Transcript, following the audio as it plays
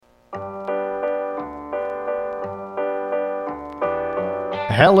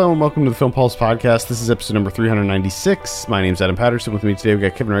Hello and welcome to the Film Pulse Podcast. This is episode number 396. My name's Adam Patterson. With me today we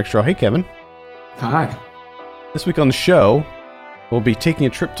got Kevin Rakestraw. Hey, Kevin. Hi. This week on the show, we'll be taking a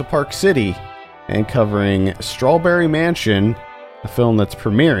trip to Park City and covering Strawberry Mansion, a film that's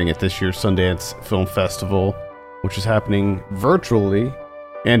premiering at this year's Sundance Film Festival, which is happening virtually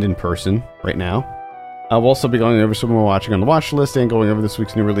and in person right now. We'll also be going over some we're watching on the watch list and going over this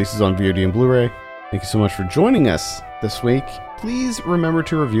week's new releases on VOD and Blu-ray. Thank you so much for joining us this week. Please remember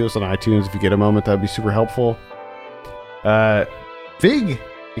to review us on iTunes if you get a moment. That would be super helpful. Big,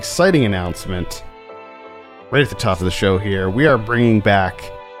 exciting announcement right at the top of the show here. We are bringing back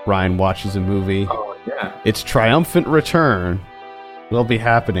Ryan Watches a Movie. Oh, yeah. Its triumphant return will be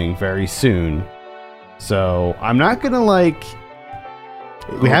happening very soon. So I'm not going to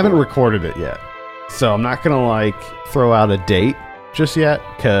we haven't recorded it yet. So I'm not going to throw out a date just yet,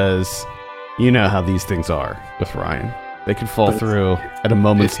 because you know how these things are with Ryan. They could fall through at a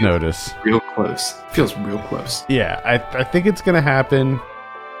moment's notice. Real close. Feels real close. Yeah, I think it's going to happen.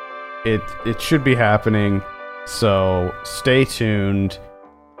 It should be happening. So stay tuned.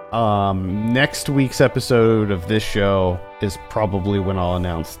 Next week's episode of this show is probably when I'll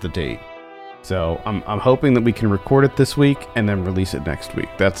announce the date. So I'm hoping that we can record it this week and then release it next week.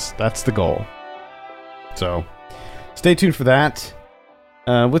 That's the goal. So stay tuned for that.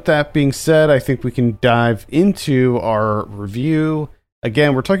 With that being said, I think we can dive into our review.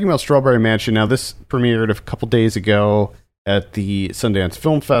 Again, we're talking about Strawberry Mansion. Now, this premiered a couple days ago at the Sundance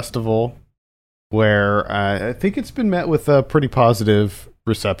Film Festival, where I think it's been met with a pretty positive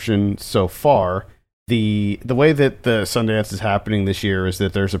reception so far. The way that the Sundance is happening this year is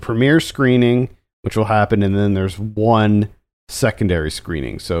that there's a premiere screening, which will happen, and then there's one secondary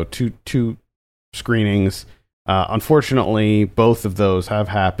screening. So two screenings. Unfortunately, both of those have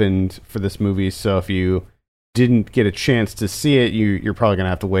happened for this movie, so if you didn't get a chance to see it, you're probably going to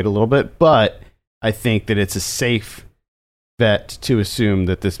have to wait a little bit, but I think that it's a safe bet to assume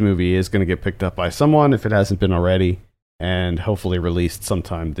that this movie is going to get picked up by someone, if it hasn't been already, and hopefully released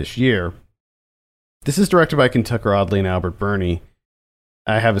sometime this year. This is directed by Kentucker Audley and Albert Birney.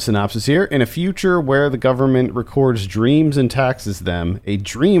 I have a synopsis here. In a future where the government records dreams and taxes them, a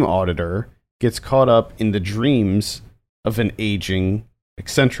dream auditor gets caught up in the dreams of an aging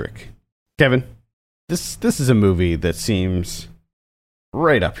eccentric. Kevin, this is a movie that seems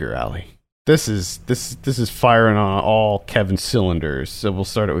right up your alley. This is firing on all Kevin cylinders. So we'll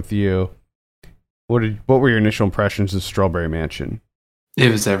start it with you. What were your initial impressions of Strawberry Mansion?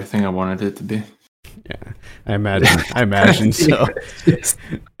 It was everything I wanted it to be. Yeah, I imagine so.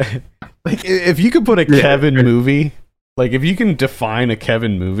 If you could put a Kevin movie, if you can define a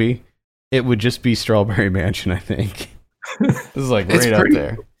Kevin movie, it would just be Strawberry Mansion, I think. This is right up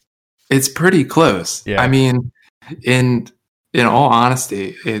there. It's pretty close. Yeah. I mean, in all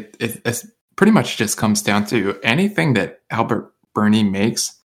honesty, it pretty much just comes down to anything that Albert Birney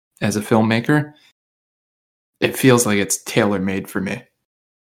makes as a filmmaker. It feels like it's tailor-made for me.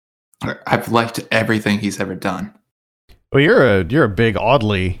 I've liked everything he's ever done. Well, you're a big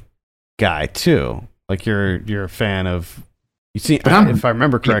Audley guy too. You're a fan of. You see, if I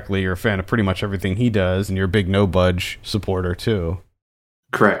remember correctly, you're a fan of pretty much everything he does, and you're a big No Budge supporter too.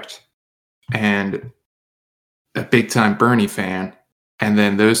 Correct. And a big-time Birney fan. And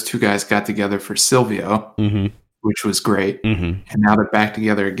then those two guys got together for Silvio, which was great. Mm-hmm. And now they're back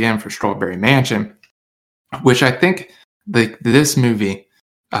together again for Strawberry Mansion, which I think this movie,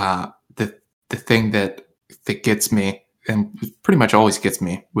 the thing that gets me, and pretty much always gets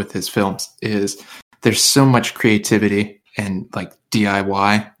me with his films, is there's so much creativity and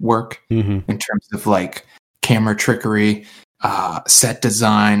DIY work in terms of camera trickery, set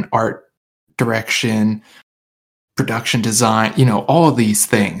design, art direction, production design, all of these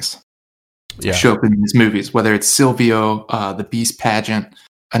things show up in these movies, whether it's Silvio, the Beast Pageant,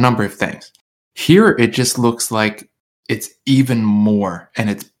 a number of things. Here, it just looks like it's even more and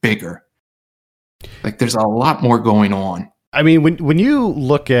it's bigger. There's a lot more going on. I mean, when you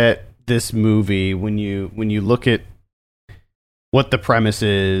look at this movie, when you look at what the premise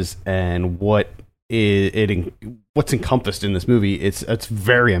is and what's encompassed in this movie, it's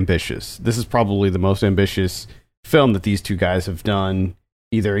very ambitious. This is probably the most ambitious film that these two guys have done,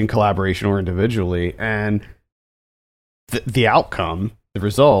 either in collaboration or individually. And the outcome, the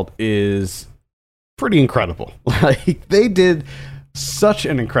result, is pretty incredible. They did such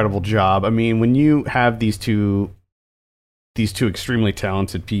an incredible job. I mean, when you have these two extremely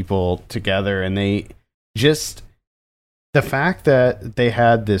talented people together, and they just, the fact that they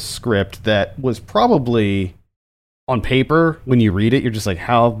had this script that was probably on paper, when you read it, you're just like,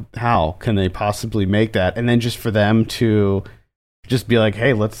 how can they possibly make that? And then just for them to just be like,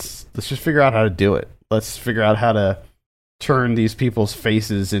 hey, let's just figure out how to do it. Let's figure out how to turn these people's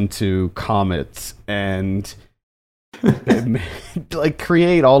faces into comets and like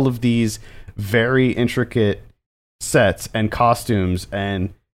create all of these very intricate sets and costumes,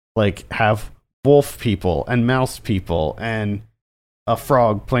 and like have wolf people and mouse people and a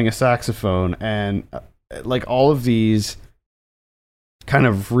frog playing a saxophone, and like all of these kind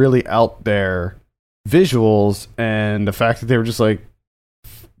of really out there visuals, and the fact that they were just like,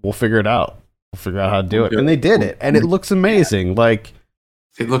 we'll figure it out. We'll figure out how to do it. And they did it. And it looks amazing. Like,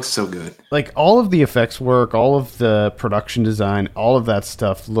 it looks so good. Like, all of the effects work, all of the production design, all of that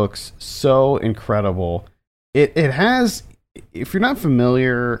stuff looks so incredible. It has, if you're not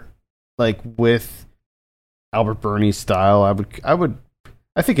familiar, like, with Albert Birney's style,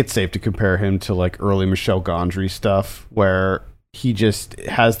 I think it's safe to compare him to, like, early Michel Gondry stuff, where he just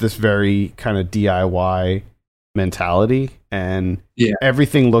has this very kind of DIY mentality, and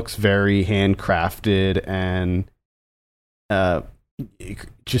everything looks very handcrafted and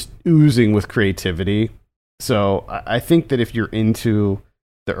just oozing with creativity. So I think that if you're into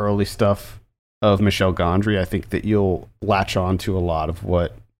the early stuff of Michel Gondry, I think that you'll latch on to a lot of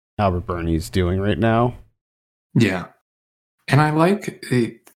what Albert Birney's doing right now. Yeah. And I like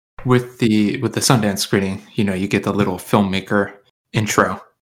with the Sundance screening, you know, you get the little filmmaker intro,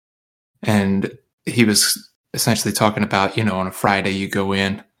 and he was essentially talking about, you know, on a Friday you go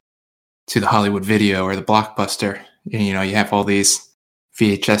in to the Hollywood Video or the Blockbuster, and, you know, you have all these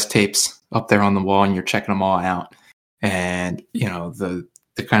VHS tapes up there on the wall, and you're checking them all out, and, you know, the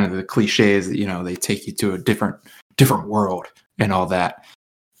kind of the cliches that, you know, they take you to a different world and all that.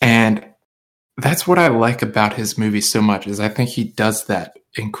 And that's what I like about his movies so much, is I think he does that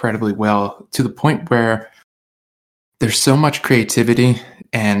incredibly well, to the point where there's so much creativity,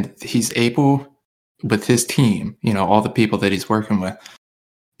 and he's able, with his team, you know, all the people that he's working with,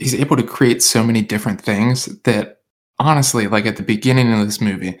 he's able to create so many different things that, honestly, like at the beginning of this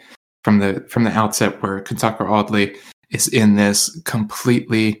movie, from the outset, where Kentucker Audley is in this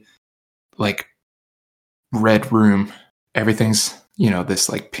completely like red room, everything's, you know, this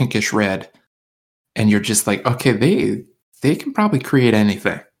like pinkish red, and you're just like, okay, they can probably create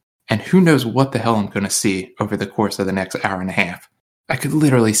anything, and who knows what the hell I'm going to see over the course of the next hour and a half. I could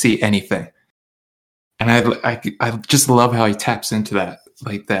literally see anything. And I just love how he taps into that,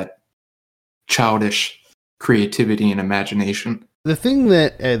 like that childish creativity and imagination. The thing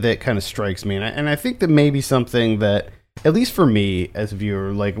that kind of strikes me, and I think that maybe something that, at least for me as a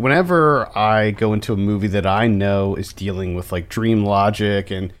viewer, like whenever I go into a movie that I know is dealing with like dream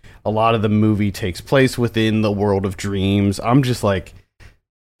logic, and a lot of the movie takes place within the world of dreams, I'm just like,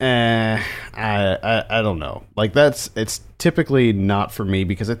 I don't know. Like it's typically not for me,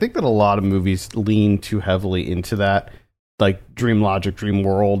 because I think that a lot of movies lean too heavily into that, like dream logic, dream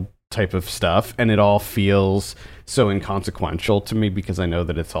world type of stuff, and it all feels so inconsequential to me because I know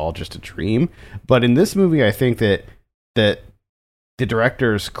that it's all just a dream. But in this movie, I think that the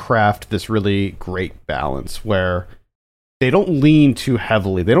directors craft this really great balance where they don't lean too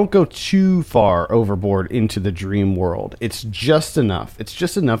heavily. They don't go too far overboard into the dream world. It's just enough. It's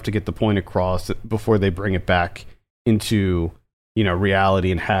just enough to get the point across before they bring it back into, you know,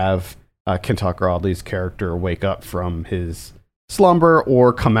 reality and have Ken Tucker Audley's character wake up from his slumber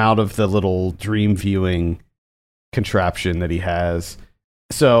or come out of the little dream viewing contraption that he has.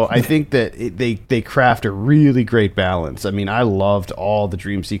 So I think that they craft a really great balance. I mean, I loved all the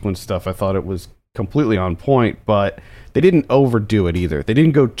dream sequence stuff. I thought it was completely on point, but they didn't overdo it either. They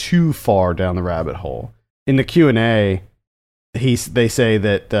didn't go too far down the rabbit hole. In the Q&A, they say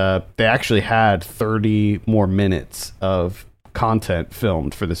that they actually had 30 more minutes of content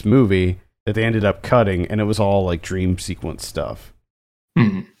filmed for this movie that they ended up cutting, and it was all like dream sequence stuff.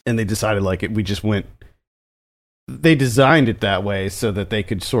 Mm-hmm. And they decided they designed it that way so that they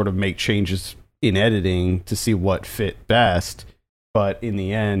could sort of make changes in editing to see what fit best. But in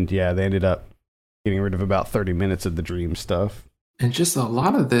the end, yeah, they ended up getting rid of about 30 minutes of the dream stuff. And just a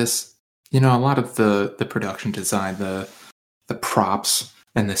lot of this, you know, a lot of the production design, the props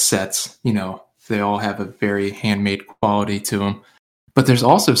and the sets, you know, they all have a very handmade quality to them. But there's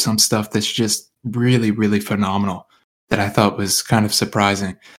also some stuff that's just really, really phenomenal that I thought was kind of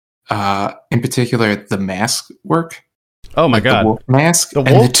surprising. In particular, the mask work. Oh my God. The wolf mask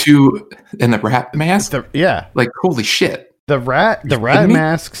and the rat mask. Yeah. Like, holy shit. The rat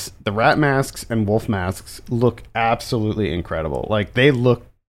masks and wolf masks look absolutely incredible. Like, they look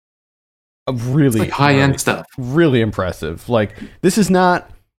really high-end stuff. Really impressive. Like, this is not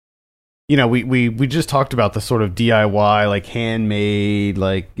we just talked about the sort of DIY, like handmade,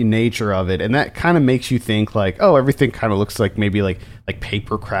 like nature of it, and that kind of makes you think like, oh, everything kind of looks like maybe like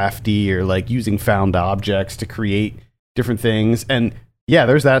paper crafty or like using found objects to create different things. And yeah,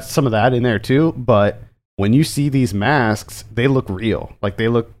 there's some of that in there too. But when you see these masks, they look real. Like they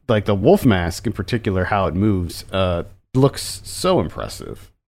look like the wolf mask in particular, how it moves, looks so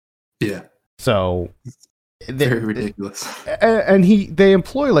impressive. Yeah. So very ridiculous. And they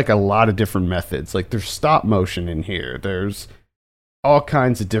employ like a lot of different methods. Like there's stop motion in here. There's all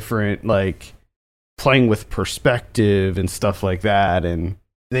kinds of different like playing with perspective and stuff like that. And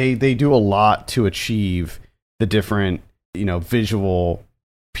they do a lot to achieve the different, visual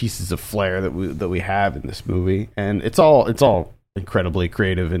pieces of flair that we have in this movie. And it's all incredibly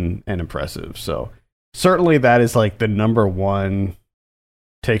creative and impressive. So certainly that is like the number one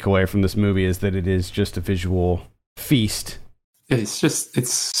takeaway from this movie, is that it is just a visual feast.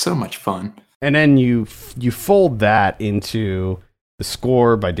 It's so much fun. And then you fold that into the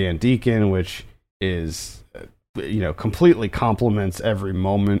score by Dan Deacon, which is completely complements every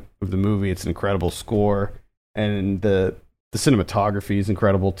moment of the movie. It's an incredible score, and the cinematography is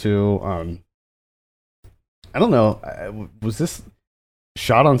incredible too. I don't know, was this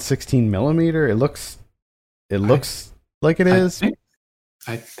shot on 16 millimeter? It looks like it is.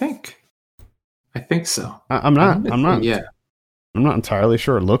 I think so. I'm not entirely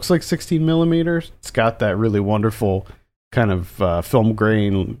sure. It looks like 16 millimeters. It's got that really wonderful kind of film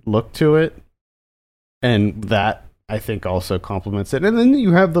grain look to it, and that I think also complements it. And then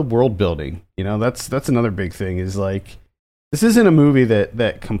you have the world building. That's another big thing. Is like, this isn't a movie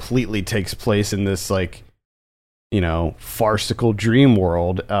that completely takes place in this like, farcical dream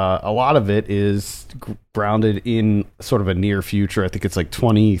world. A lot of it is grounded in sort of a near future. I think it's like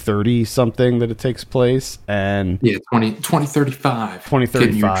 2030 something that it takes place. And yeah, 2035.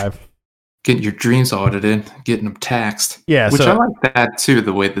 2035. Getting your dreams audited, getting them taxed. Yeah. Which I like that too,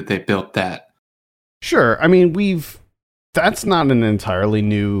 the way that they built that. Sure. I mean, that's not an entirely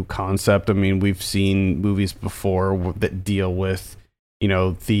new concept. I mean, we've seen movies before that deal with,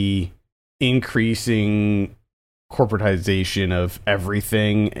 the increasing corporatization of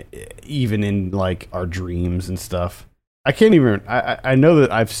everything, even in like our dreams and stuff. I know that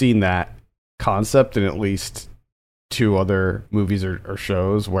I've seen that concept in at least 2 other movies or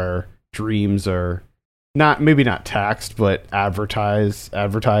shows where dreams are maybe not taxed, but advertisers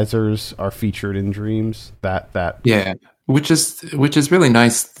are featured in dreams. Yeah, which is really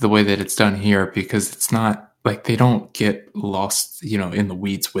nice the way that it's done here, because it's not like they don't get lost, in the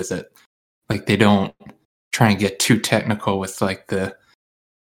weeds with it. Like they don't try and get too technical with like the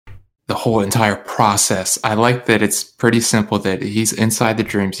whole entire process. I like that it's pretty simple, that he's inside the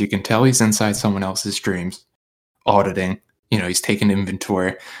dreams. You can tell he's inside someone else's dreams, auditing, he's taking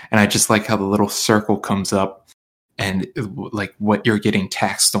inventory. And I just like how the little circle comes up, and like what you're getting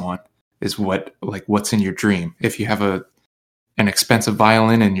taxed on is what's in your dream. If you have an expensive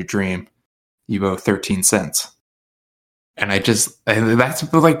violin in your dream, you owe 13 cents. And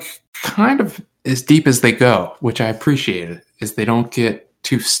that's like kind of as deep as they go, which I appreciate, is they don't get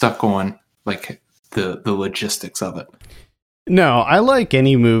too stuck on like the logistics of it. No, I like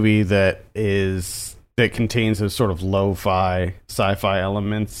any movie that contains those sort of lo-fi sci-fi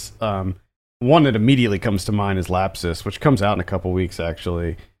elements. One that immediately comes to mind is Lapsus, which comes out in a couple weeks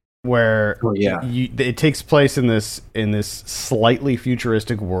actually, where it takes place in this slightly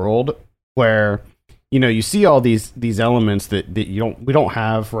futuristic world where you see all these elements that we don't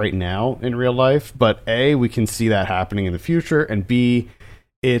have right now in real life, but A, we can see that happening in the future, and B,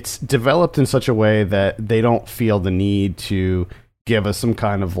 it's developed in such a way that they don't feel the need to give us some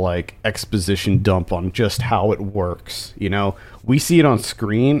kind of like exposition dump on just how it works. We see it on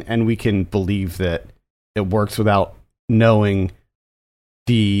screen and we can believe that it works without knowing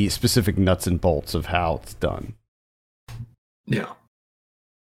the specific nuts and bolts of how it's done. Yeah.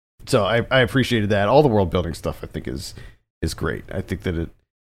 So I appreciated that. All the world building stuff I think is great. I think that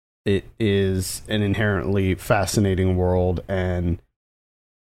it is an inherently fascinating world, and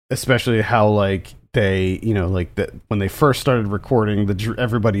especially how like they, like that when they first started recording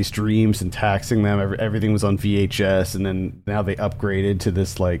everybody's dreams and taxing them, everything was on VHS, and then now they upgraded to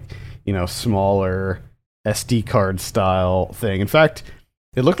this like, smaller SD card style thing. In fact,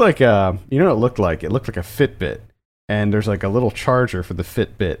 it looked like it looked like a Fitbit. And there's like a little charger for the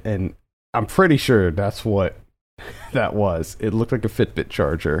Fitbit, and I'm pretty sure that's what that was. It looked like a Fitbit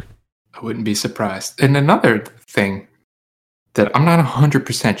charger. I wouldn't be surprised. And another thing that I'm not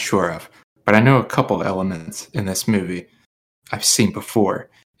 100% sure of, but I know a couple elements in this movie I've seen before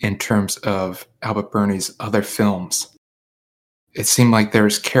in terms of Albert Birney's other films. it seemed like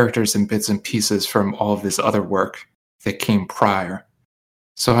there's characters and bits and pieces from all of his other work that came prior.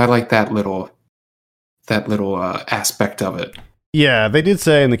 So I like that little aspect of it. Yeah, they did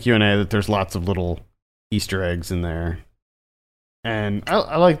say in the Q&A that there's lots of little Easter eggs in there. And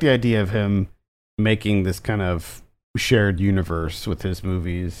I like the idea of him making this kind of shared universe with his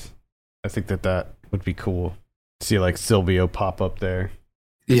movies. I think that would be cool. See like Silvio pop up there.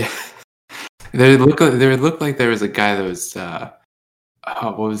 Yeah. There looked like there was a guy that was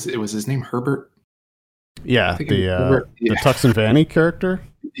was his name Herbert? Yeah, the Tux and Vanny character?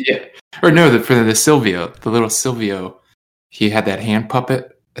 Yeah. Or no, for the Silvio, the little Silvio, he had that hand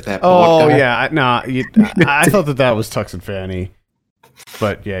puppet. Yeah. No, I thought that was Tux and Fanny.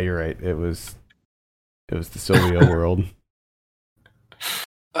 But yeah, you're right. It was the Silvio world.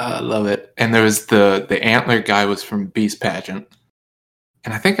 I love it. And there was the antler guy was from Beast Pageant.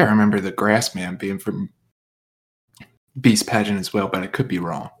 And I think I remember the Grass Man being from Beast Pageant as well, but I could be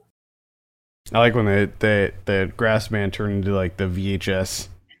wrong. I like when the Grass Man turned into like the VHS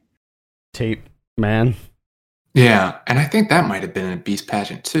tape man. Yeah, and I think that might have been in Beast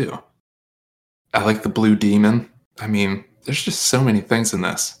Pageant too. I like the Blue Demon. I mean, there's just so many things in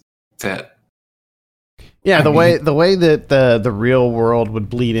this that. Yeah, the way that the real world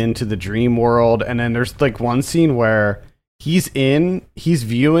would bleed into the dream world, and then there's like one scene where he's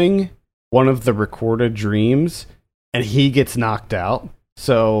viewing one of the recorded dreams, and he gets knocked out.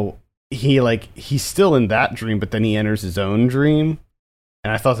 So he's still in that dream, but then he enters his own dream,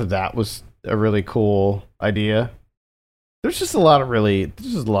 and I thought that was a really cool idea. There's just a lot of really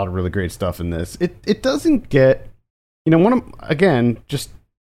great stuff in this. It doesn't get, one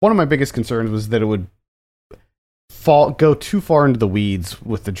of my biggest concerns was that it would go too far into the weeds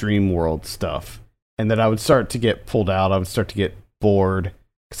with the dream world stuff, and that I would start to get pulled out. I would start to get bored,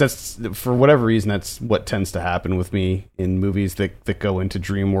 because that's, for whatever reason, that's what tends to happen with me in movies that go into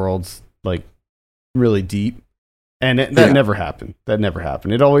dream worlds like really deep. And that never happened.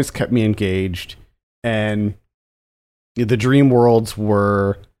 It always kept me engaged, and the dream worlds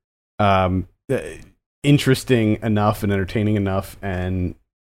were interesting enough and entertaining enough, and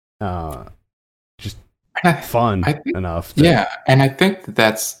just fun enough. Yeah, and I think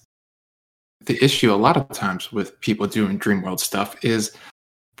that's the issue a lot of times with people doing dream world stuff is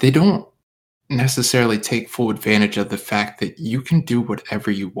they don't necessarily take full advantage of the fact that you can do whatever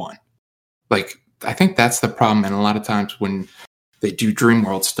you want. Like, I think that's the problem, and a lot of times when they do dream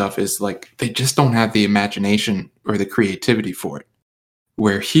world stuff is like they just don't have the imagination or the creativity for it.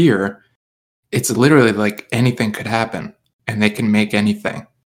 Where here, it's literally like anything could happen, and they can make anything,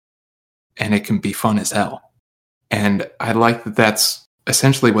 and it can be fun as hell. And I like that that's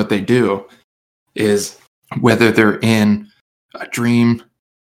essentially what they do, is whether they're in a dream,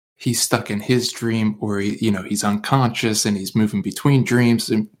 he's stuck in his dream, or he's unconscious and he's moving between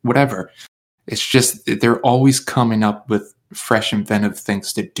dreams and whatever. It's just they're always coming up with fresh, inventive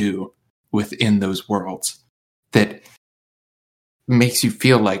things to do within those worlds that makes you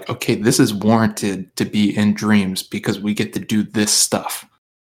feel like, okay, this is warranted to be in dreams because we get to do this stuff.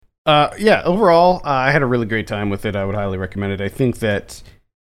 Overall, I had a really great time with it. I would highly recommend it. I think that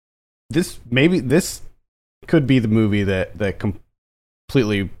this could be the movie that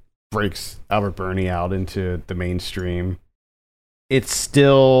completely breaks Albert Burney out into the mainstream. It's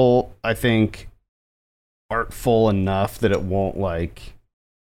still, I think, artful enough that it won't like.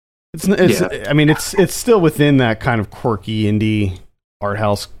 I mean, it's still within that kind of quirky indie art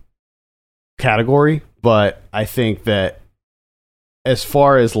house category, but I think that as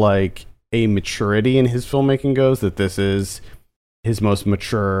far as like a maturity in his filmmaking goes, that this is his most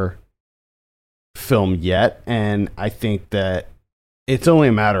mature film yet, and I think that it's only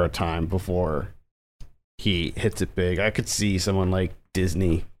a matter of time before he hits it big. I could see someone like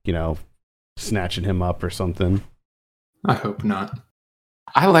Disney, snatching him up or something. I hope not.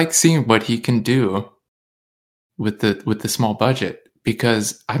 I like seeing what he can do with the small budget,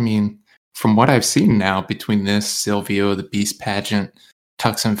 because I mean, from what I've seen now between this, Silvio, the Beast Pageant,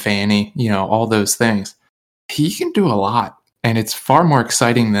 Tux and Fanny, all those things, he can do a lot, and it's far more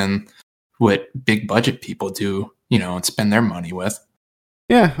exciting than what big budget people do, and spend their money with.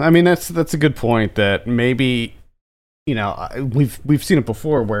 Yeah, I mean that's a good point. That maybe we've seen it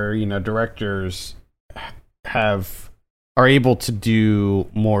before where directors are able to do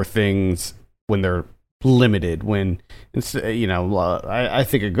more things when they're limited. When it's I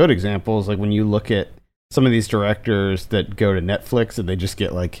think a good example is like when you look at some of these directors that go to Netflix and they just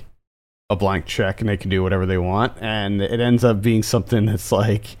get like a blank check and they can do whatever they want, and it ends up being something that's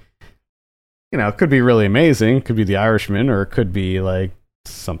like, it could be really amazing. It could be The Irishman, or it could be like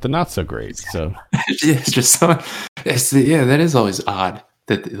something not so great. So it's just so, that is always odd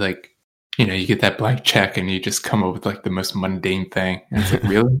that like, you get that blank check and you just come up with like the most mundane thing. And it's like,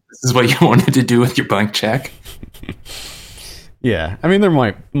 really? This is what you wanted to do with your blank check? Yeah. I mean, there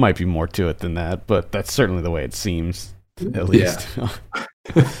might be more to it than that, but that's certainly the way it seems, at least.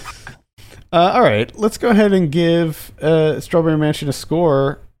 Yeah. All right. Let's go ahead and give Strawberry Mansion a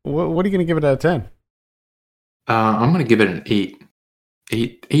score. What are you going to give it out of 10? I'm going to give it an 8.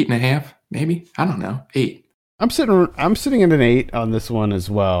 8.5, maybe? I don't know. 8. I'm sitting at an 8 on this one as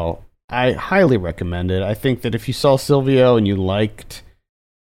well. I highly recommend it. I think that if you saw Silvio and you liked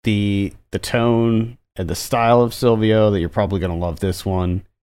the tone and the style of Silvio, that you're probably going to love this one.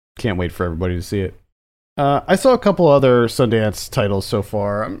 Can't wait for everybody to see it. I saw a couple other Sundance titles so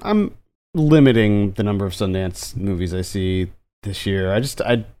far. I'm limiting the number of Sundance movies I see this year.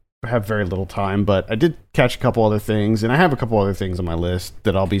 I have very little time, but I did catch a couple other things, and I have a couple other things on my list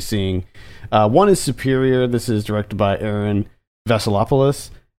that I'll be seeing. One is Superior. This is directed by Aaron Vasilopoulos.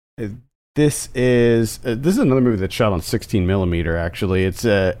 This is another movie that's shot on 16 millimeter. Actually, it's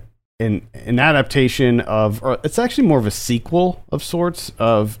an adaptation of, or it's actually more of a sequel of sorts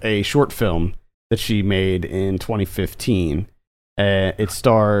of a short film that she made in 2015. It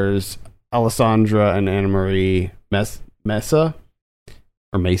stars Alessandra and Anna Marie Mesa.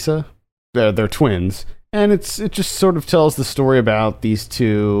 They're twins, and it just sort of tells the story about these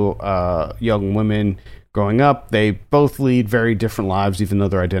two young women growing up. They both lead very different lives, even though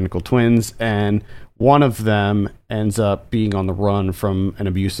they're identical twins, and one of them ends up being on the run from an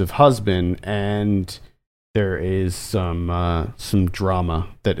abusive husband, and there is some drama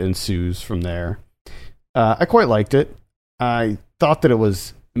that ensues from there. I quite liked it. I thought that it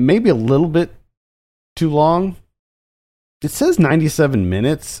was maybe a little bit too long. It says 97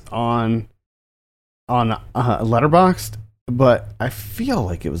 minutes on Letterboxd, but I feel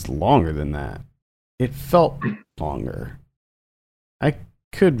like it was longer than that. It felt longer. I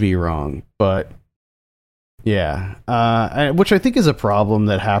could be wrong, but yeah, which I think is a problem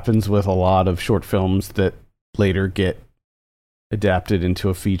that happens with a lot of short films that later get adapted into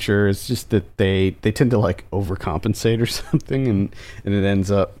a feature. It's just that they tend to like overcompensate or something, and it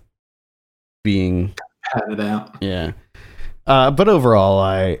ends up being padded out. Yeah. But overall,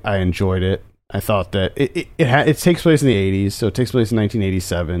 I enjoyed it. I thought that it takes place in the 80s, so it takes place in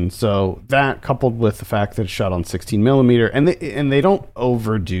 1987. So that, coupled with the fact that it's shot on 16 millimeter, and they don't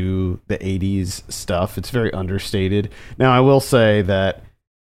overdo the 80s stuff. It's very understated. Now, I will say that,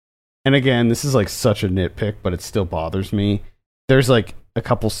 and again, this is like such a nitpick, but it still bothers me. There's like a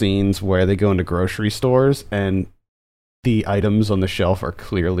couple scenes where they go into grocery stores, and the items on the shelf are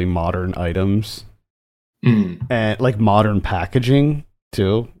clearly modern items. And like modern packaging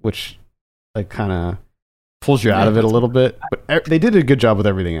too, which like kind of pulls you out of it a little bit. But they did a good job with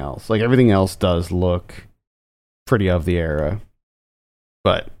everything else. Like everything else does look pretty of the era.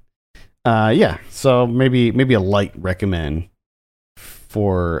 But yeah, so maybe a light recommend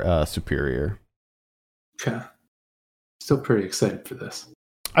for Superior. Okay. Still pretty excited for this.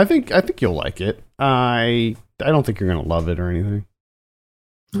 I think you'll like it. I don't think you're gonna love it or anything.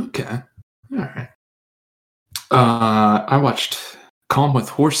 Okay. All right. I watched Calm with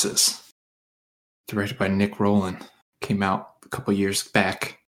Horses, directed by Nick Rowland. Came out a couple years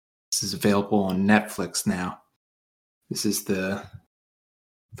back. This is available on Netflix now. This is the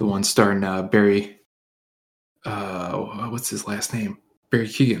one starring Barry. What's his last name? Barry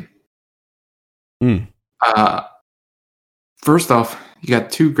Keoghan. First off, you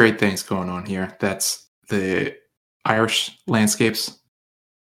got two great things going on here. That's the Irish landscapes,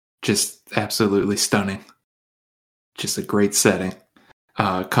 just absolutely stunning. Just a great setting.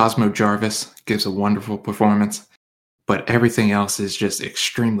 Cosmo Jarvis gives a wonderful performance, but everything else is just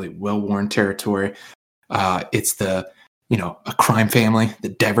extremely well-worn territory. It's a crime family, the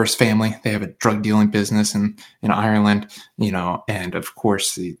Devers family. They have a drug dealing business in Ireland, and of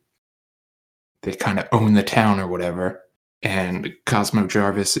course they kind of own the town or whatever. And Cosmo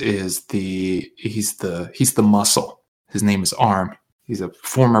Jarvis is he's the muscle. His name is Arm. He's a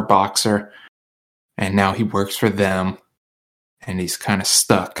former boxer. And now he works for them, and he's kind of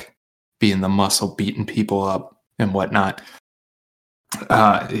stuck being the muscle, beating people up and whatnot.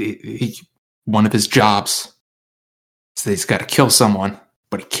 One of his jobs is that he's got to kill someone,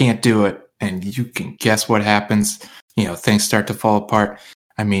 but he can't do it. And you can guess what happens. Things start to fall apart.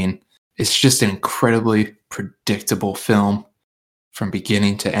 I mean, it's just an incredibly predictable film from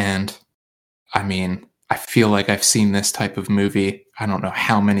beginning to end. I mean, I feel like I've seen this type of movie, I don't know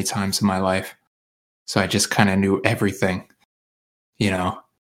how many times in my life. So I just kind of knew everything, it's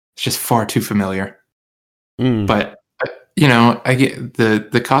just far too familiar. But I get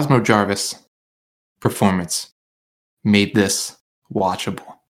the Cosmo Jarvis performance made this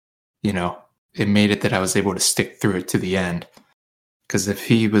watchable. It made it that I was able to stick through it to the end. Because if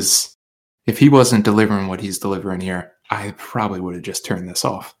he wasn't delivering what he's delivering here, I probably would have just turned this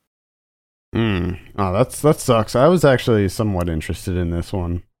off. Oh, that sucks. I was actually somewhat interested in this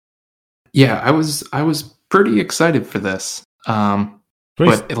one. Yeah, I was pretty excited for this.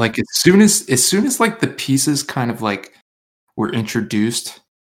 But like as soon as like the pieces kind of like were introduced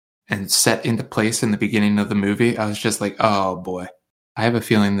and set into place in the beginning of the movie, I was just like, oh boy, I have a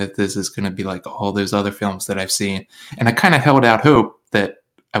feeling that this is going to be like all those other films that I've seen. And I kind of held out hope that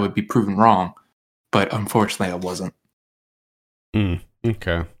I would be proven wrong, but unfortunately I wasn't.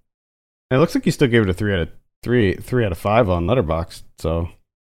 Okay. It looks like you still gave it a 3 out of 5 on Letterboxd. So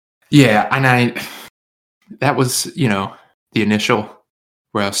yeah, and that was the initial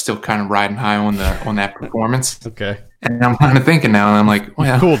where I was still kind of riding high on that performance. Okay. And I'm kind of thinking now, and I'm like,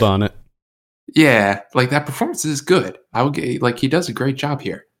 well, cooled on it. Yeah, like that performance is good. I would get, like, he does a great job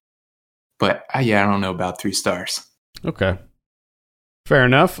here. But I don't know about 3 stars. Okay. Fair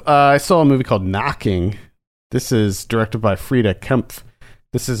enough. I saw a movie called Knocking. This is directed by Frida Kempf.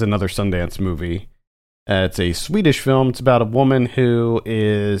 This is another Sundance movie. It's a Swedish film. It's about a woman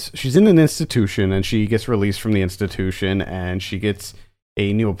she's in an institution, and she gets released from the institution, and she gets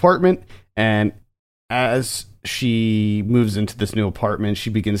a new apartment. And as she moves into this new apartment, she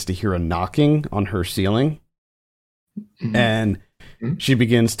begins to hear a knocking on her ceiling. Mm-hmm. And she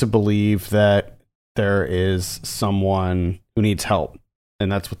begins to believe that there is someone who needs help.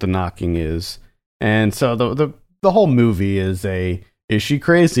 And that's what the knocking is. And so the whole movie is is she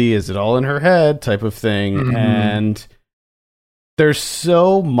crazy? Is it all in her head type of thing? Mm-hmm. And there's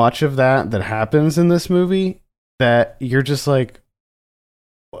so much of that happens in this movie that you're just like,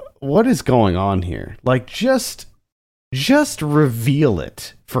 what is going on here? Like, just reveal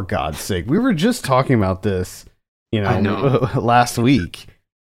it, for God's sake. We were just talking about this, last week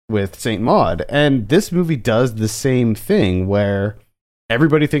with Saint Maud, and this movie does the same thing where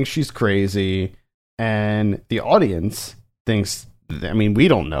everybody thinks she's crazy, and the audience thinks, we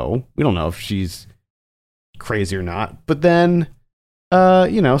don't know if she's crazy or not, but then,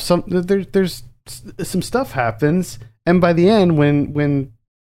 there's some stuff happens, and by the end, when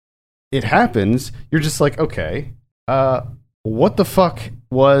it happens, you're just like, okay, what the fuck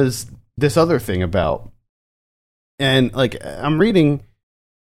was this other thing about? And like, I'm reading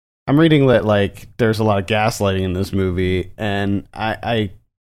that like there's a lot of gaslighting in this movie, and I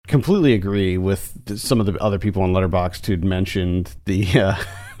completely agree with some of the other people on Letterboxd who'd mentioned the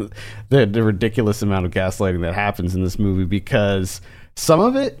ridiculous amount of gaslighting that happens in this movie, because some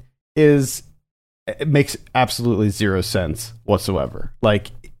of it makes absolutely zero sense whatsoever.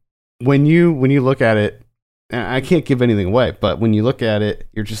 Like, when you look at it, and I can't give anything away, but when you look at it,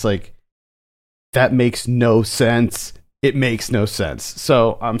 you're just like, that makes no sense. It makes no sense.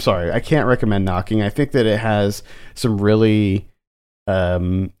 So I'm sorry, I can't recommend Knocking. I think that it has some really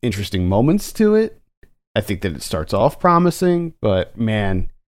interesting moments to it. I think that it starts off promising, but man,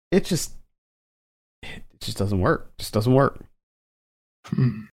 it just doesn't work. Just doesn't work.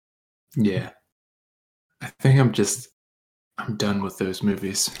 Yeah. I think I'm done with those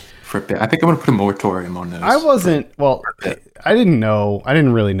movies for a bit. I think I'm going to put a moratorium on those. I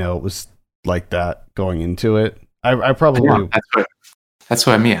didn't really know it was like that going into it. I probably... That's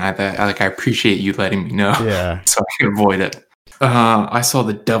what I mean. I appreciate you letting me know. Yeah. So I can avoid it. I saw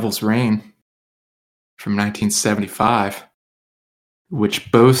The Devil's Rain from 1975,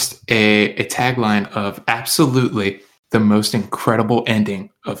 which boasts a tagline of absolutely the most incredible ending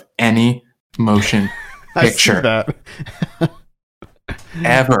of any motion picture that.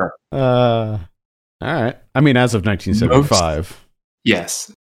 ever. All right. As of 1975.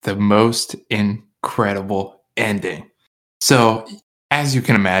 Yes. The most incredible ending. So, as you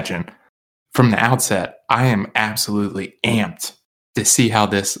can imagine, from the outset, I am absolutely amped to see how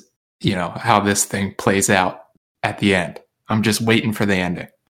this thing plays out at the end. I'm just waiting for the ending.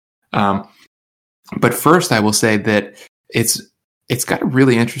 But first, I will say that it's got a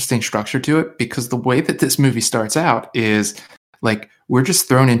really interesting structure to it, because the way that this movie starts out is like, we're just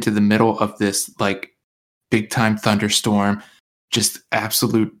thrown into the middle of this like big time thunderstorm, just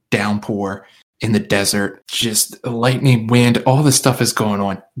absolute downpour in the desert, just lightning, wind, all this stuff is going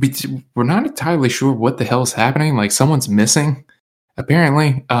on. We're not entirely sure what the hell is happening. Like, someone's missing,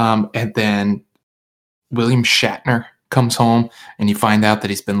 apparently. And then William Shatner comes home, and you find out that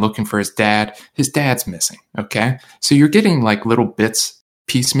he's been looking for his dad. His dad's missing. Okay. So you're getting like little bits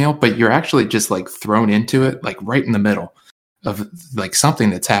piecemeal, but you're actually just like thrown into it, like right in the middle of like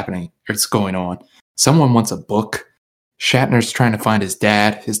something that's happening or it's going on. Someone wants a book. Shatner's trying to find his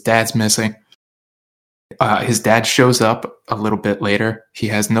dad. His dad's missing. His dad shows up a little bit later. He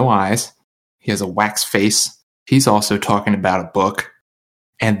has no eyes. He has a wax face. He's also talking about a book.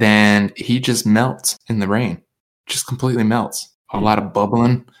 And then he just melts in the rain. Just completely melts. A lot of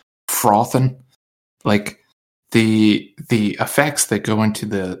bubbling, frothing. Like the effects that go into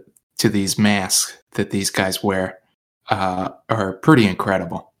these masks that these guys wear are pretty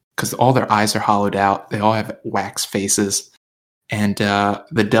incredible. Because all their eyes are hollowed out. They all have wax faces. And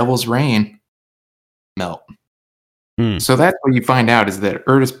the Devil's Rain melt. So that's what you find out, is that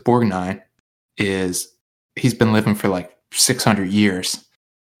Ernest Borgnine he's been living for like 600 years.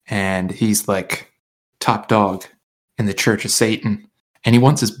 And he's like top dog in the Church of Satan. And he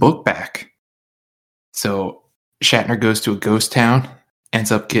wants his book back. So Shatner goes to a ghost town,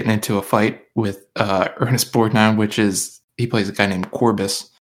 ends up getting into a fight with Ernest Borgnine, he plays a guy named Corbus.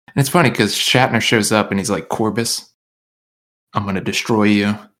 And it's funny because Shatner shows up and he's like, Corbus, I'm going to destroy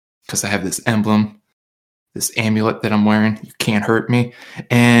you because I have this emblem, this amulet that I'm wearing. You can't hurt me.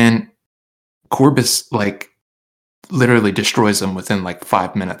 And Corbus, like, literally destroys him within like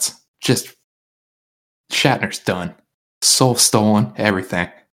 5 minutes. Just Shatner's done. Soul stolen, everything.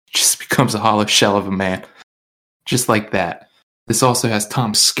 Just becomes a hollow shell of a man. Just like that. This also has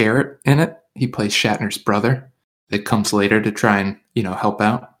Tom Skerritt in it. He plays Shatner's brother that comes later to try and, help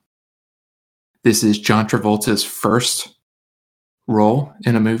out. This is John Travolta's first role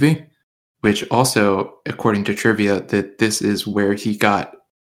in a movie, which also, according to trivia, that this is where he got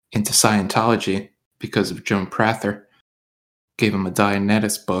into Scientology because of Joan Prather. Gave him a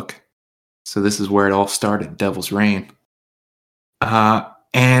Dianetics book. So this is where it all started, Devil's Rain.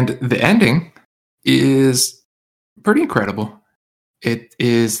 And the ending is pretty incredible. It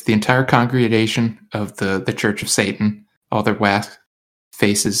is the entire congregation of the Church of Satan, all their wax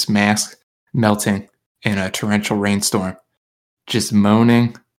faces, masks, melting in a torrential rainstorm. Just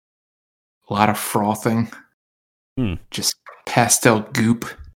moaning, a lot of frothing, just pastel goop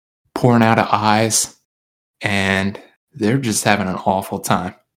pouring out of eyes, and they're just having an awful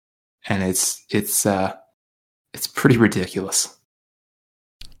time. And it's pretty ridiculous.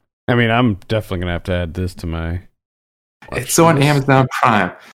 I mean, I'm definitely gonna have to add this to my. It's on Amazon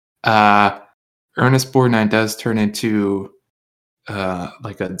Prime. Ernest Borgnine does turn into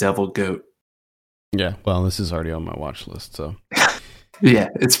like a devil goat. Yeah, well, this is already on my watch list, so. Yeah,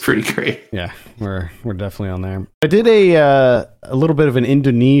 it's pretty great. Yeah, we're definitely on there. I did a little bit of an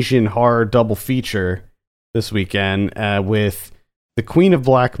Indonesian horror double feature this weekend with The Queen of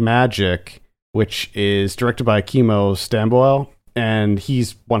Black Magic, which is directed by Kimo Stamboel, and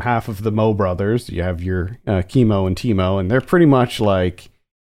he's one half of the Mo brothers. You have your Kimo and Timo, and they're pretty much like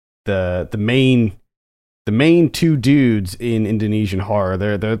the main two dudes in Indonesian horror.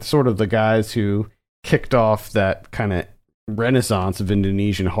 They're sort of the guys who kicked off that kind of renaissance of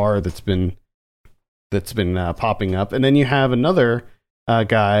Indonesian horror that's been popping up. And then you have another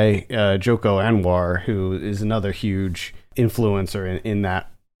guy, Joko Anwar, who is another huge influencer in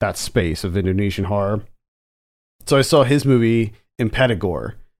that space of Indonesian horror. So I saw his movie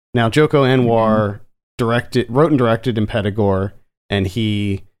Impetigore. Now Joko Anwar wrote and directed Impetigore, and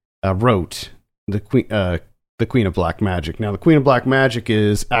he wrote the Queen of Black Magic. Now the Queen of Black Magic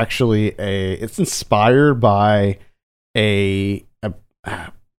is actually it's inspired by a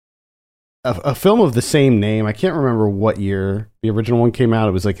film of the same name. I can't remember what year the original one came out.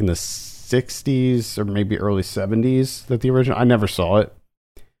 It was like in the 60s or maybe early 70s that the original. I never saw it,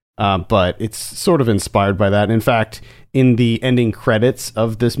 but it's sort of inspired by that. In fact, in the ending credits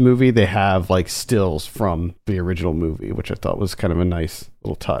of this movie, they have like stills from the original movie, which I thought was kind of a nice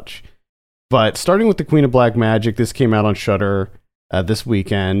little touch. But starting with the Queen of Black Magic, this came out on Shudder this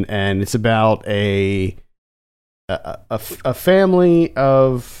weekend, and it's about a family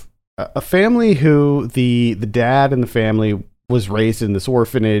who the dad in the family was raised in this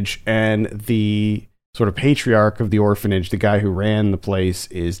orphanage, and the sort of patriarch of the orphanage, the guy who ran the place,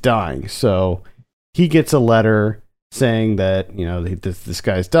 is dying. So he gets a letter saying that, this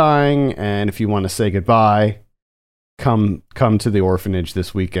guy's dying, and if you want to say goodbye, come to the orphanage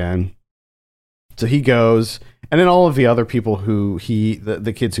this weekend. So he goes, and then all of the other people who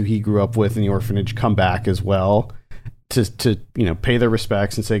the kids who he grew up with in the orphanage come back as well to pay their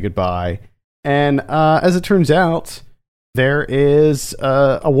respects and say goodbye. And as it turns out, there is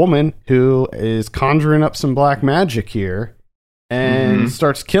a woman who is conjuring up some black magic here and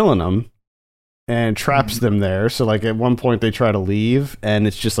starts killing them and traps them there. So like at one point they try to leave, and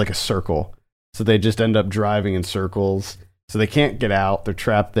it's just like a circle. So they just end up driving in circles. So they can't get out. They're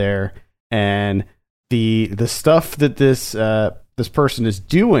trapped there. And the stuff that this person is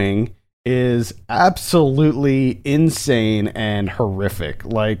doing is absolutely insane and horrific.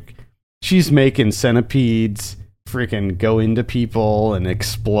 Like, she's making centipedes freaking go into people and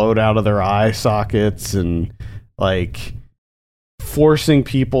explode out of their eye sockets, and like forcing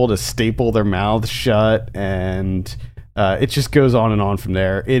people to staple their mouths shut, and it just goes on and on from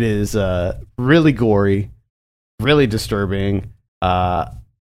there. It is really gory, really disturbing.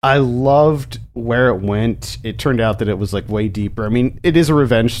 I loved where it went. It turned out that it was like way deeper. I mean, it is a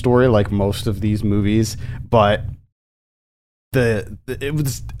revenge story like most of these movies, but there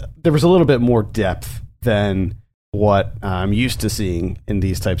was a little bit more depth than what I'm used to seeing in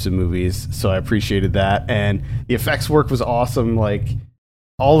these types of movies. So I appreciated that. And the effects work was awesome. Like,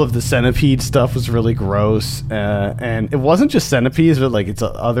 all of the centipede stuff was really gross. And it wasn't just centipedes, but like it's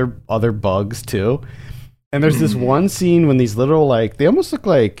other bugs too. And there's this one scene when these little, like, they almost look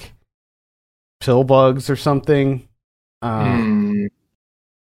like pill bugs or something. I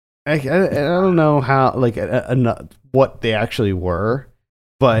don't know how, like, what they actually were,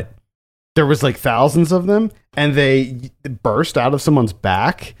 but there was like thousands of them, and they burst out of someone's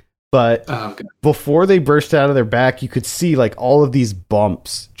back. But before they burst out of their back, you could see like all of these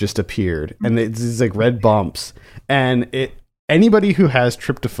bumps just appeared, and it's these like red bumps. And anybody who has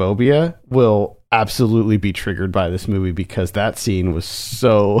tryptophobia will absolutely be triggered by this movie, because that scene was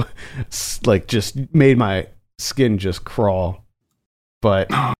so like just made my skin just crawl.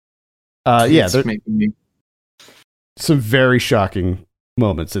 But yeah, there's some very shocking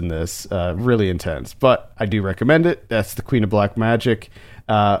moments in this, really intense, but I do recommend it. That's The Queen of Black Magic.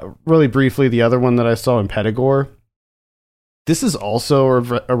 Really briefly, the other one that I saw, Impetigore. This is also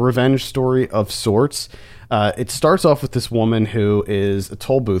a revenge story of sorts. It starts off with this woman who is a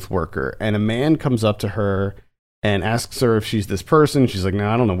toll booth worker, and a man comes up to her and asks her if she's this person. She's like, no,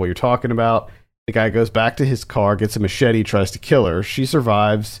 I don't know what you're talking about. The guy goes back to his car, gets a machete, tries to kill her. She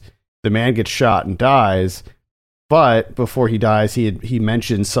survives. The man gets shot and dies. But before he dies, he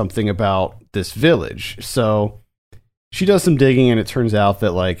mentions something about this village. So she does some digging, and it turns out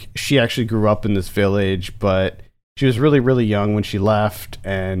that like she actually grew up in this village, but she was really, really young when she left,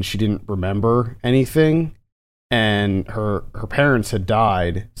 and she didn't remember anything. And her parents had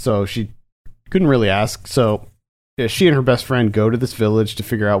died, so she couldn't really ask. So she and her best friend go to this village to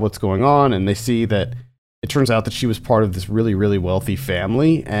figure out what's going on, and they see that it turns out that she was part of this really, really wealthy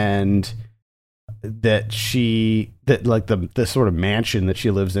family, and that like the sort of mansion that she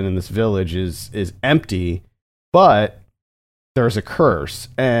lives in this village is empty, but there's a curse.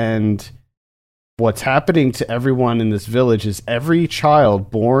 And what's happening to everyone in this village is every child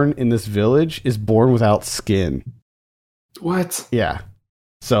born in this village is born without skin. What? Yeah.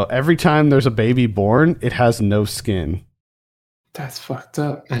 So every time there's a baby born, it has no skin. That's fucked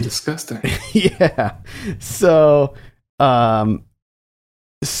up and disgusting. Yeah. So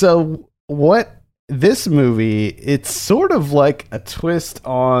what this movie, it's sort of like a twist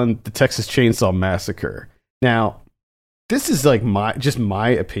on the Texas Chainsaw Massacre. Now, this is like my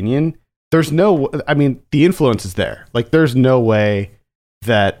opinion. The influence is there. Like, there's no way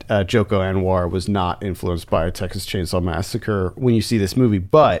that Joko Anwar was not influenced by a Texas Chainsaw Massacre when you see this movie,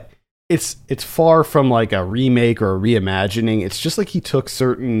 but it's far from like a remake or a reimagining. It's just like he took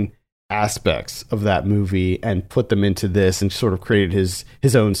certain aspects of that movie and put them into this and sort of created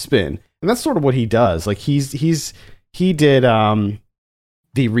his own spin. And that's sort of what he does. Like, he did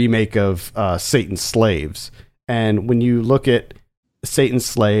the remake of Satan's Slaves. And when you look at Satan's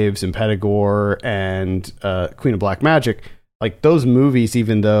Slaves, Impetigore, and Queen of Black Magic, like, those movies,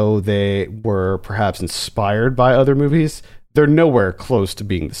 even though they were perhaps inspired by other movies, they're nowhere close to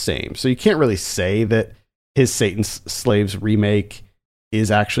being the same. So you can't really say that his Satan's Slaves remake is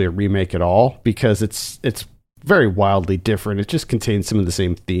actually a remake at all, because it's very wildly different. It just contains some of the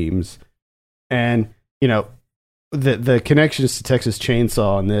same themes. And, you know, the connections to Texas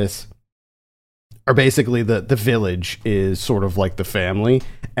Chainsaw in this are basically the village is sort of like the family,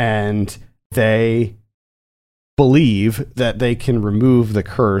 and they believe that they can remove the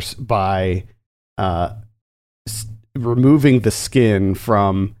curse by removing the skin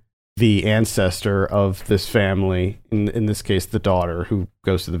from the ancestor of this family, in this case the daughter who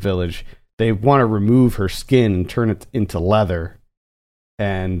goes to the village. They want to remove her skin and turn it into leather,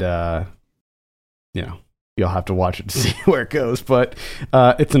 and you'll have to watch it to see where it goes, but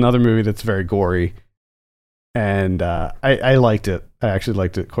it's another movie that's very gory, and I liked it. I actually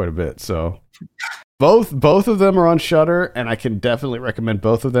liked it quite a bit. So both of them are on Shudder, and I can definitely recommend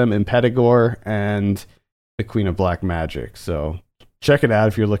both of them, Impetigore and The Queen of Black Magic. So check it out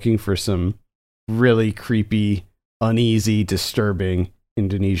if you're looking for some really creepy, uneasy, disturbing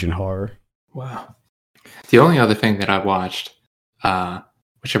Indonesian horror. Wow. The only other thing that I watched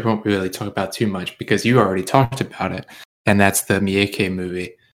which I won't really talk about too much because you already talked about it, and that's the Miike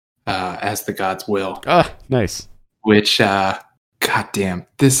movie, As the Gods Will. Ah, nice. Which, goddamn,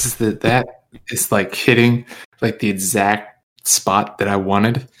 that is like hitting like the exact spot that I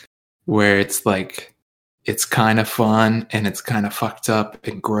wanted, where it's like it's kind of fun and it's kind of fucked up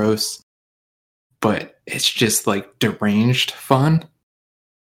and gross, but it's just like deranged fun.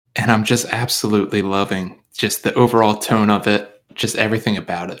 And I'm just absolutely loving just the overall tone of it, just everything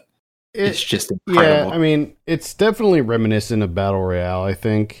about it. It's just incredible. Yeah, I mean, it's definitely reminiscent of Battle Royale, I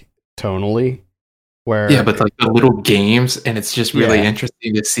think, tonally. Yeah, but like the little games, and it's just really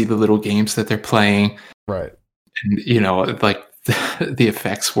interesting to see the little games that they're playing. Right. And, you know, like the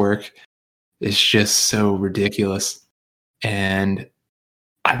effects work is just so ridiculous. And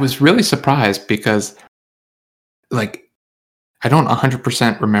I was really surprised because, like, I don't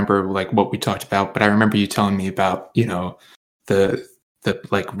 100% remember like what we talked about, but I remember you telling me about, you know, the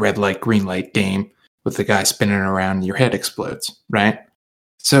like red light, green light game with the guy spinning around and your head explodes, right?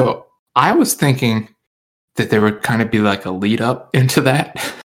 So I was thinking that there would kind of be like a lead up into that,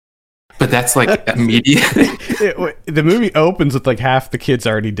 but that's like immediate. The movie opens with like half the kids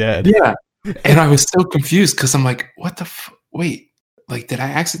already dead. Yeah. And I was so confused because I'm like, what the wait, like, did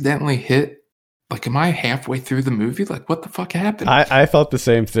I accidentally hit? Like, am I halfway through the movie? Like, what the fuck happened? I thought the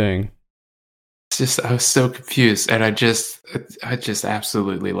same thing. It's just, I was so confused, and I just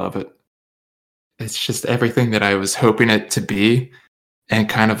absolutely love it. It's just everything that I was hoping it to be, and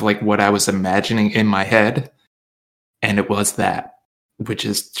kind of like what I was imagining in my head, and it was that, which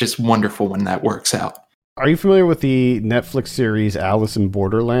is just wonderful when that works out. Are you familiar with the Netflix series Alice in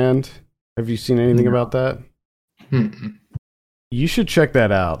Borderland? Have you seen anything about that? Mm-mm. You should check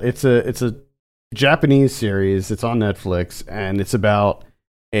that out. It's a Japanese series. It's on Netflix, and it's about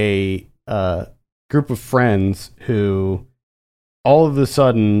a group of friends who all of a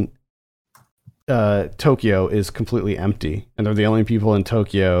sudden Tokyo is completely empty, and they're the only people in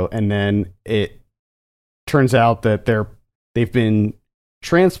Tokyo. And then it turns out that they've been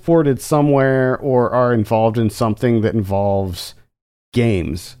transported somewhere or are involved in something that involves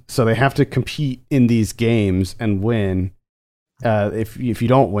games. So they have to compete in these games and win. If you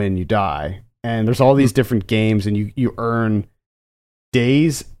don't win, you die. And there's all these different games, and you earn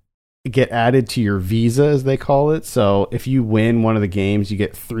days get added to your visa, as they call it. So if you win one of the games, you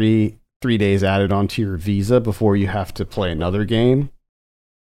get three days added onto your visa before you have to play another game.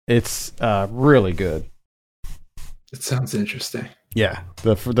 It's really good. It sounds interesting. Yeah,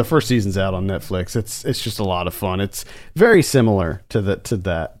 the first season's out on Netflix. It's just a lot of fun. It's very similar to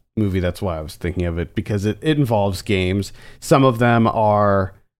that movie. That's why I was thinking of it, because it involves games. Some of them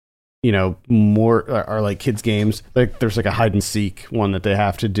are, you know, more are like kids games. Like there's like a hide and seek one that they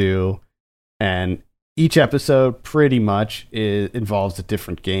have to do, and each episode pretty much involves a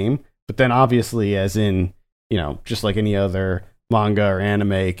different game. But then obviously, as in, you know, just like any other manga or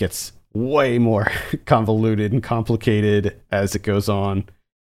anime, it gets way more convoluted and complicated as it goes on.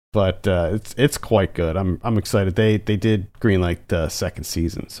 But it's quite good. I'm excited. They did greenlight the second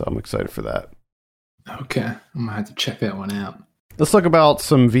season, so I'm excited for that. Okay, I'm gonna have to check that one out. Let's talk about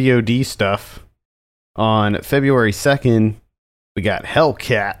some VOD stuff. On February 2nd, we got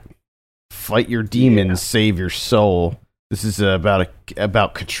Hellcat. Fight your demons, save your soul. This is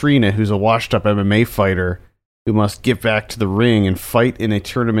about Katrina, who's a washed-up MMA fighter who must get back to the ring and fight in a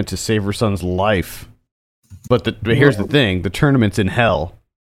tournament to save her son's life. But here's the thing: the tournament's in hell,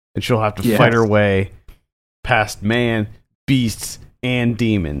 and she'll have to fight her way past man, beasts, and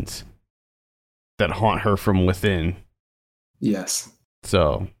demons that haunt her from within. Yes.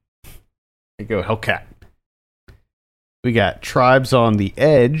 So, here you go, Hellcat. We got Tribes on the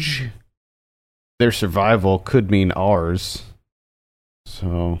Edge. Their survival could mean ours.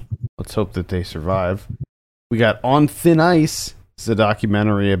 So, let's hope that they survive. We got On Thin Ice. It's a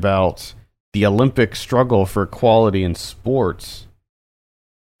documentary about the Olympic struggle for equality in sports.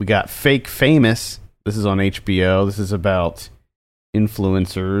 We got Fake Famous. This is on HBO. This is about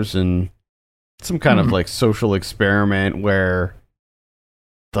influencers and some kind of like social experiment where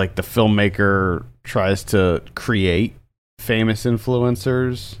like the filmmaker tries to create famous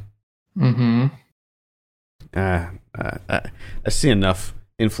influencers. Mm-hmm. I see enough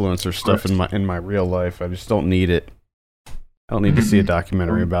influencer stuff in my real life. I just don't need it. I don't need to see a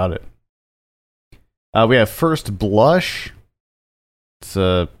documentary about it. We have First Blush. It's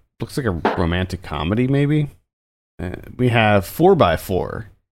looks like a romantic comedy, maybe. We have 4x4.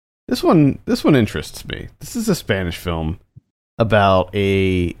 This one interests me. This is a Spanish film about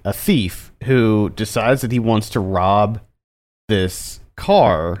a thief who decides that he wants to rob this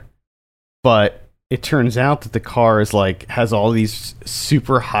car, but it turns out that the car is like has all these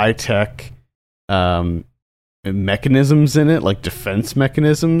super high tech mechanisms in it, like defense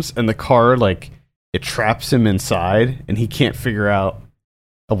mechanisms, and the car like it traps him inside, and he can't figure out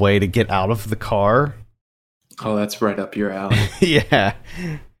a way to get out of the car. Oh, that's right up your alley. Yeah.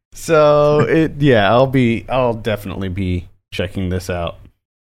 So I'll definitely be checking this out.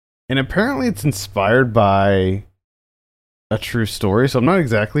 And apparently it's inspired by a true story, so I'm not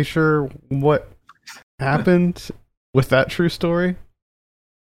exactly sure what happened with that true story.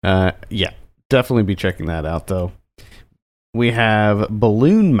 Yeah, definitely be checking that out though. We have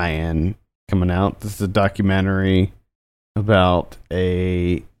Balloon Man coming out. This is a documentary about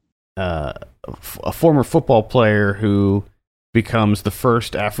a former football player who becomes the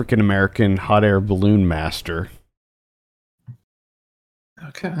first African American hot air balloon master.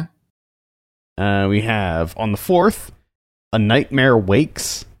 Okay. We have on the 4th, A Nightmare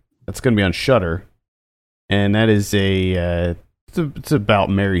Wakes. That's going to be on Shudder, and that is it's about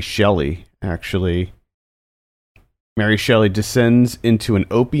Mary Shelley. Actually, Mary Shelley descends into an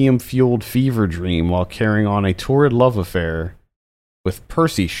opium-fueled fever dream while carrying on a torrid love affair with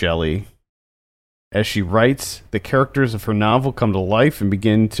Percy Shelley. As she writes, the characters of her novel come to life and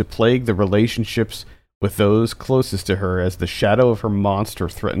begin to plague the relationships with those closest to her as the shadow of her monster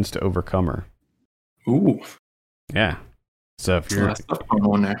threatens to overcome her. Ooh. Yeah. So if you're... stuff going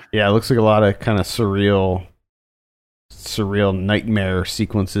on there. Yeah, it looks like a lot of kind of surreal nightmare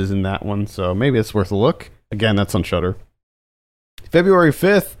sequences in that one, so maybe it's worth a look. Again, that's on Shudder. February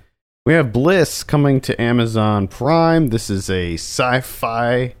 5th, we have Bliss coming to Amazon Prime. This is a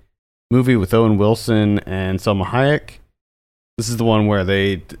sci-fi movie with Owen Wilson and Salma Hayek. This is the one where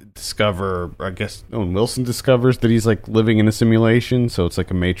they discover, I guess Owen Wilson discovers that he's like living in a simulation, so it's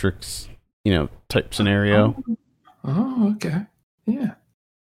like a Matrix, type scenario. Oh, okay. Yeah.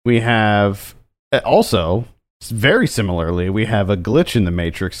 We have also, very similarly, we have A Glitch in the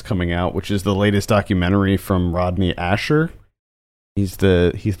Matrix coming out, which is the latest documentary from Rodney Asher. He's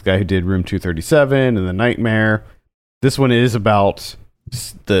the guy who did Room 237 and The Nightmare. This one is about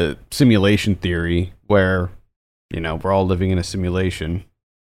the simulation theory where, we're all living in a simulation.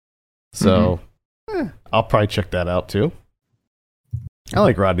 So, I'll probably check that out too. I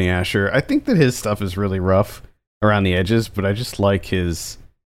like Rodney Asher. I think that his stuff is really rough around the edges, but I just like his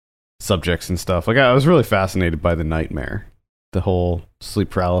subjects and stuff. Like, I was really fascinated by The Nightmare, the whole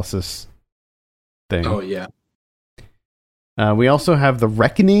sleep paralysis thing. Oh, yeah. We also have The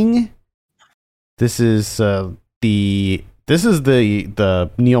Reckoning. This is the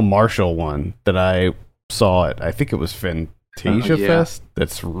Neil Marshall one that I saw it. I think it was Fantasia Fest.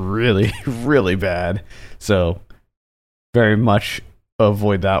 That's really, really bad. So very much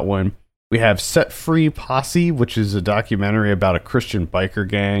avoid that one. We have Set Free Posse, which is a documentary about a Christian biker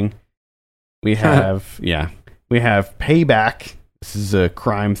gang. We have we have Payback. This is a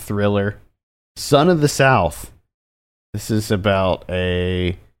crime thriller. Son of the South. This is about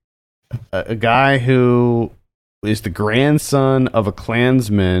a guy who is the grandson of a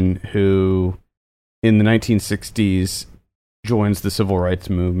Klansman who, in the 1960s, joins the civil rights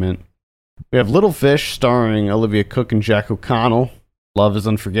movement. We have Little Fish, starring Olivia Cooke and Jack O'Connell. Love is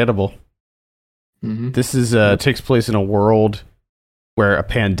Unforgettable. Mm-hmm. This is takes place in a world where a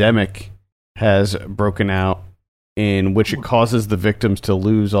pandemic has broken out, in which it causes the victims to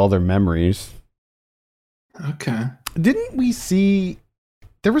lose all their memories. Okay. Didn't we see...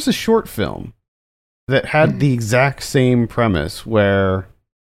 There was a short film that had the exact same premise where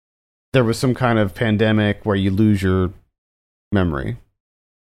there was some kind of pandemic where you lose your memory.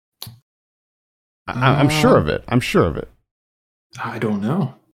 I'm sure of it. I don't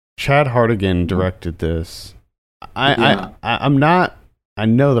know. Chad Hartigan directed this. I'm not... I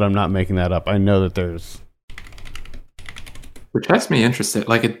know that I'm not making that up. I know that there's... Which has me interested.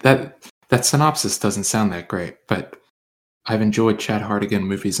 Like, that synopsis doesn't sound that great, but I've enjoyed Chad Hartigan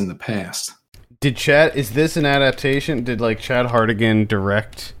movies in the past. Is this an adaptation? Did Chad Hartigan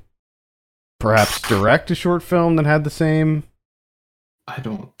direct a short film that had the same? I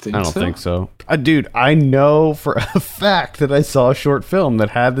don't think so. Dude, I know for a fact that I saw a short film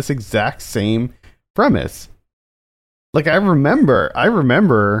that had this exact same premise. I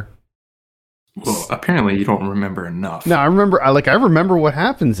remember. Well, apparently you don't remember enough. No, I remember. I remember what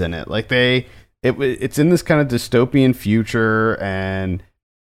happens in it. It's in this kind of dystopian future, and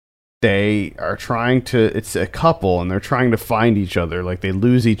they are trying to. It's a couple, and they're trying to find each other. They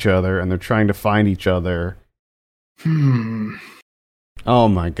lose each other, and they're trying to find each other. Oh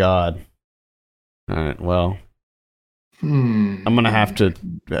my god! All right, well, I'm gonna have to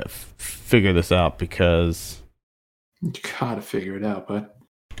figure this out because you gotta figure it out, bud.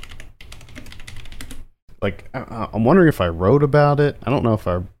 like, I'm wondering if I wrote about it. I don't know if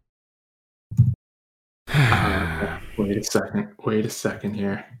I. Wait a second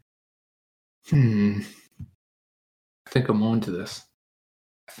here. I think I'm on to this.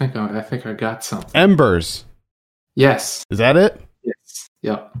 I think I got something. Embers. Yes. Is that it? Yes.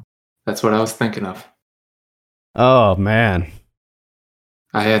 Yep. That's what I was thinking of. Oh man.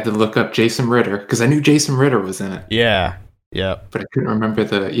 I had to look up Jason Ritter because I knew Jason Ritter was in it. Yeah. Yep. But I couldn't remember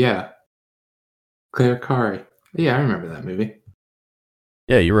Claire Kari. Yeah, I remember that movie.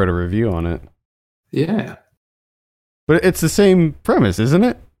 Yeah, you wrote a review on it. Yeah. But it's the same premise, isn't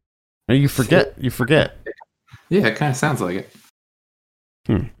it? You forget. Yeah, it kind of sounds like it.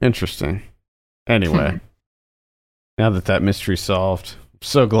 Interesting. Anyway, now that mystery's solved, I'm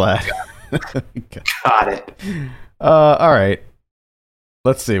so glad. Got it. All right.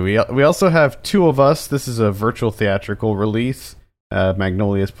 Let's see. We also have Two of Us. This is a virtual theatrical release.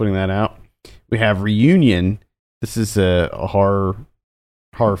 Magnolia is putting that out. We have Reunion. This is a horror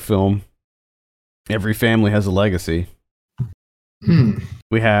film. Every family has a legacy.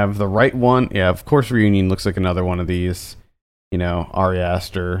 We have The Right One. Yeah, of course, Reunion looks like another one of these, Ari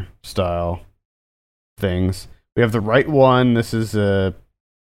Aster style things. We have The Right One. This is a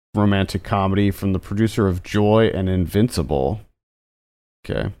romantic comedy from the producer of Joy and Invincible.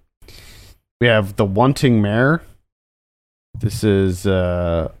 Okay. We have The Wanting Mare. This is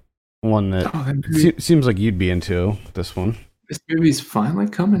one that seems like you'd be into, this one. This movie's finally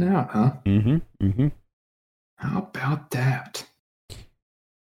coming out, huh? Mm-hmm. How about that?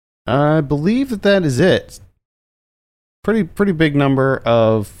 I believe that is it. Pretty big number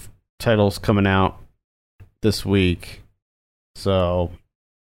of titles coming out this week. So,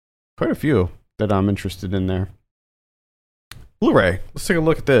 quite a few that I'm interested in there. Blu-ray. Let's take a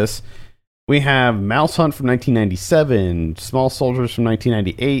look at this. We have Mouse Hunt from 1997, Small Soldiers from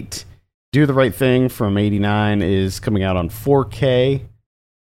 1998, Do the Right Thing from 89 is coming out on 4K.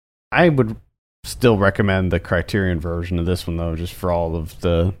 I would still recommend the Criterion version of this one, though, just for all of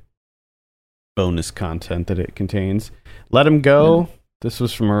the bonus content that it contains. Let 'Em Go. This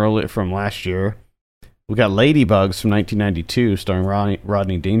was from last year. We got Ladybugs from 1992, starring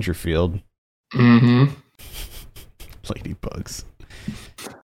Rodney Dangerfield. Mm-hmm. Ladybugs.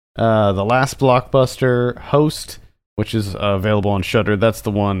 The Last Blockbuster, Host, which is available on Shudder. That's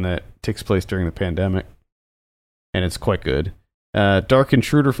the one that takes place during the pandemic, and it's quite good. Dark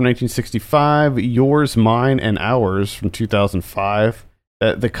Intruder from 1965, Yours, Mine, and Ours from 2005.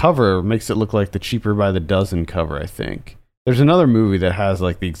 The cover makes it look like the Cheaper by the Dozen cover, I think. There's another movie that has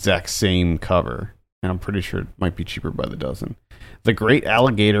like the exact same cover, and I'm pretty sure it might be Cheaper by the Dozen. The Great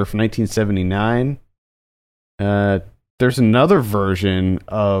Alligator from 1979. There's another version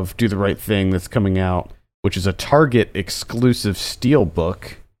of Do the Right Thing that's coming out, which is a Target exclusive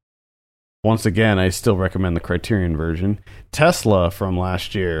steelbook. Once again, I still recommend the Criterion version. Tesla from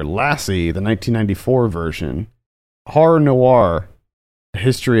last year. Lassie, the 1994 version. Horror Noir,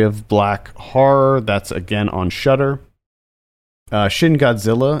 History of Black Horror. That's again on Shudder. Shin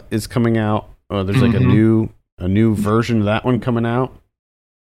Godzilla is coming out. There's like a new version of that one coming out.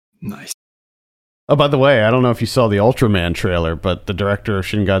 Nice. Oh, by the way, I don't know if you saw the Ultraman trailer, but the director of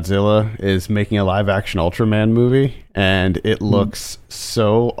Shin Godzilla is making a live-action Ultraman movie, and it looks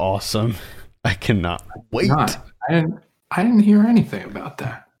so awesome. I cannot wait. I didn't hear anything about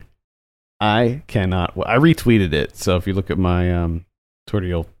that. I cannot. I retweeted it, so if you look at my Twitter,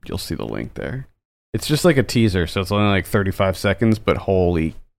 you'll see the link there. It's just like a teaser, so it's only like 35 seconds, but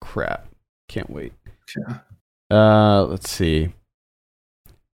holy crap. Can't wait. Yeah. Let's see.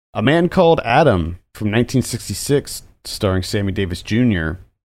 A Man Called Adam from 1966, starring Sammy Davis Jr.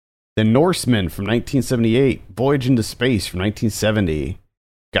 The Norseman from 1978. Voyage into Space from 1970.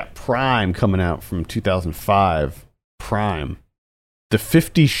 Got Prime coming out from 2005. Prime. The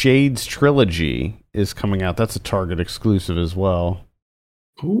 50 Shades trilogy is coming out. That's a Target exclusive as well.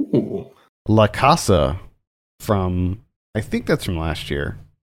 Ooh. La Casa from, I think that's from last year.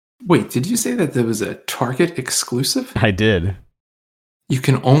 Wait, did you say that there was a Target exclusive? I did. You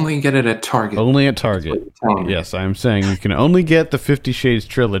can only get it at Target. Only at Target. Yes, I'm saying you can only get the 50 Shades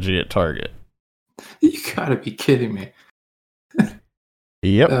trilogy at Target. You gotta be kidding me.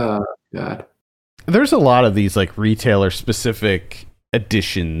 Yep. Oh, God. There's a lot of these like retailer specific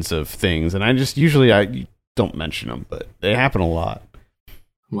editions of things, and I don't mention them, but they happen a lot.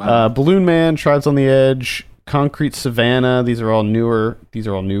 Wow. Balloon Man, Tribes on the Edge, Concrete Savannah. These are all newer. These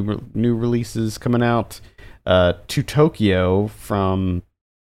are all new releases coming out. To Tokyo from,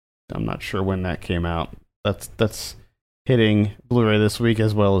 I'm not sure when that came out. That's hitting Blu-ray this week,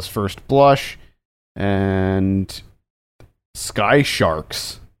 as well as First Blush and Sky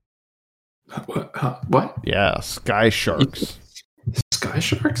Sharks. What? Yeah, sky sharks. Sky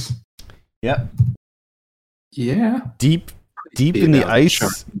sharks? Yep. Yeah. Deep in the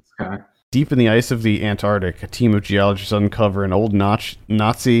ice. Deep in the ice of the Antarctic, a team of geologists uncover an old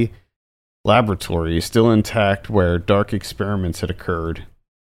Nazi laboratory still intact where dark experiments had occurred.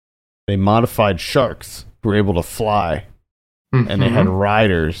 They modified sharks who were able to fly, and they had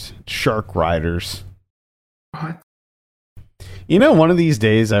riders, shark riders. What? You know, one of these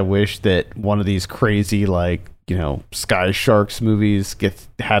days I wish that one of these crazy, like, you know, Sky Sharks movies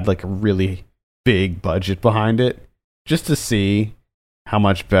had like a really big budget behind it, just to see how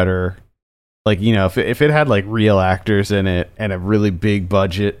much better, like, you know, if it had like real actors in it and a really big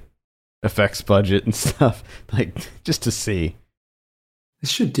budget, effects budget and stuff, like, just to see. They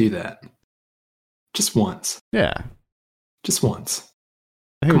should do that. Just once. Yeah. Just once.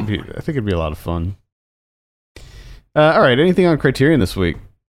 I think it'd be a lot of fun. All right, anything on Criterion this week?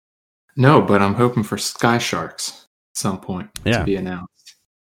 No, but I'm hoping for Sky Sharks at some point to be announced.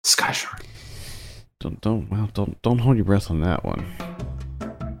 Sky Shark. Don't hold your breath on that one.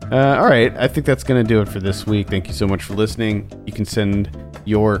 All right, I think that's going to do it for this week. Thank you so much for listening. You can send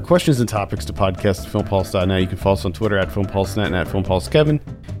your questions and topics to podcast@filmpulse.net. You can follow us on Twitter @filmpulsenet and @filmpulsekevin.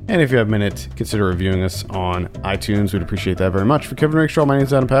 And if you have a minute, consider reviewing us on iTunes. We'd appreciate that very much. For Kevin Rakestraw, my name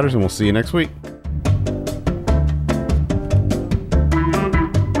is Adam Patterson. We'll see you next week.